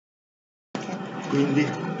Quindi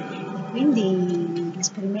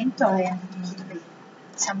l'esperimento è andato molto bene,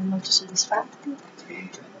 siamo molto soddisfatti.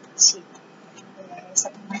 Sì, è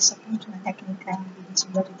stata messa a punto una tecnica di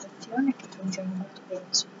visualizzazione che funziona molto bene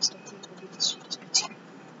su questo tipo di tessuto specifico.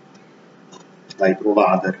 L'hai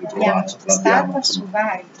provata e riprovata? Abbiamo testato su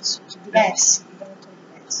vari tessuti diversi, di laboratori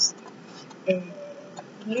diversi, e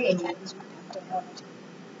il risultato è ottimo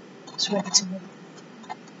sulla visualizzazione.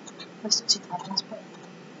 Questo ci fa trasparire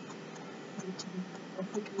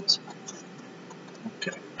l'utilizzo spazio.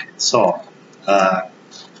 Okay, so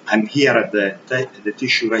I'm here at the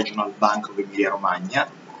Tissue Regional Bank of Emilia-Romagna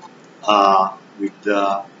with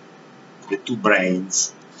the two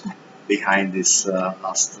brains behind this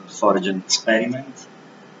last foreign experiment.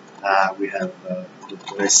 We have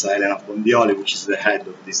Dr. Elena Bondioli, which is the head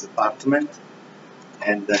of this department,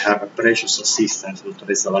 and her precious assistant, Dr.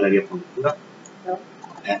 Valeria Purpura.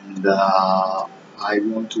 And I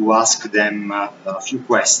want to ask them a few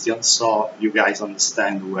questions so you guys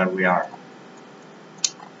understand where we are.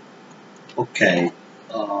 Okay,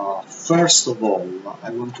 first of all,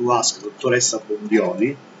 I want to ask Dr.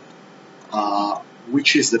 Bondioli,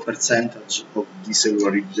 which is the percentage of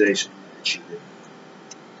decellularization achieved?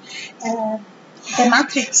 The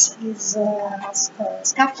matrix is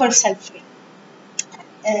scaffold cell-free,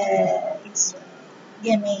 is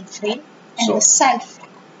DNA-free, and So- cell-free.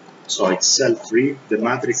 So it's cell-free, the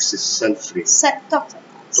matrix is cell-free,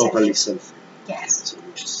 totally cell-free. Yes. So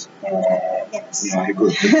which is Yes.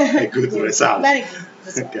 a good result. Very good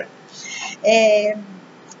result. Okay.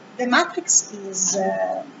 The matrix is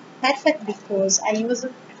perfect because I use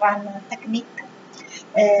one technique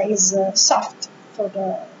is soft for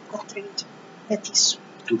the treat the tissue.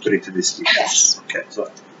 To treat these tissues. Yes. Okay, so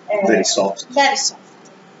very soft. Very soft.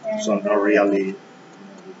 And So not really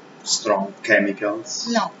strong chemicals.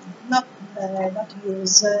 No, not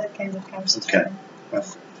use chemicals. Okay,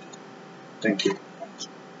 perfect. Thank you.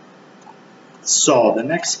 So the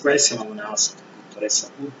next question I want to ask Dr.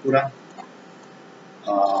 Purpura,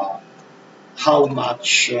 how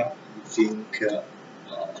much you think,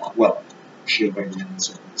 well, she already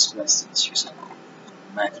answered this question, she said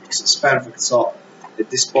the matrix is perfect, so at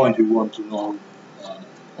this point we want to know,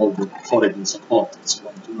 all the foreign supporters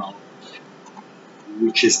want to know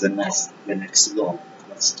which is the next goal,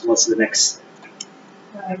 what's the next?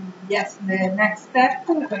 Yes, the next step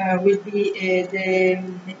will be the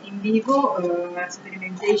in vivo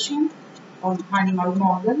experimentation on animal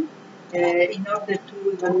model in order to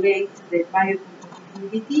evaluate the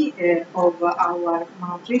biocompatibility of our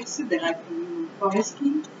matrix derived from human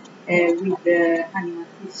foreskin with the animal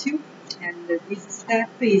tissue, and this step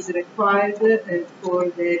is required for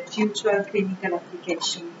the future clinical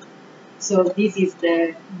application. So this is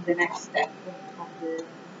the next step of the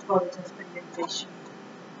forage experimentation.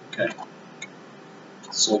 Okay,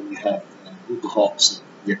 so we have good hopes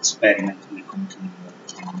that the experiment will continue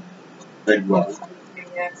very well, Absolutely,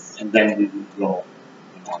 yes. and then we will go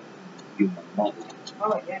on human model.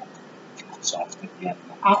 Oh, yeah. So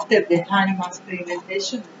After the animal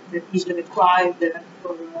experimentation that is required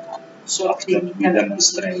for after we clinical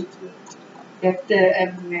demonstrate that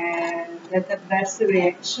adverse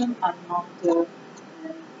reactions are not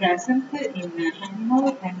present in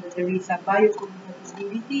animal, and there is a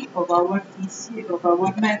biocompatibility of our tissue, of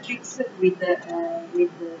our matrix with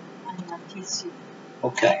animal tissue.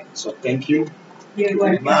 Okay, so thank you. You're very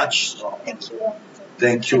welcome. much. So, Thank you.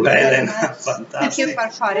 thank you, very Elena. much. Fantastic. Thank you for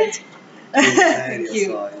forage. Thank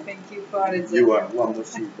you. Thank you for it. You are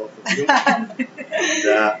wonderful, both of you. And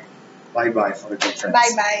bye bye for the conference.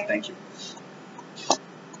 Bye bye. Thank you.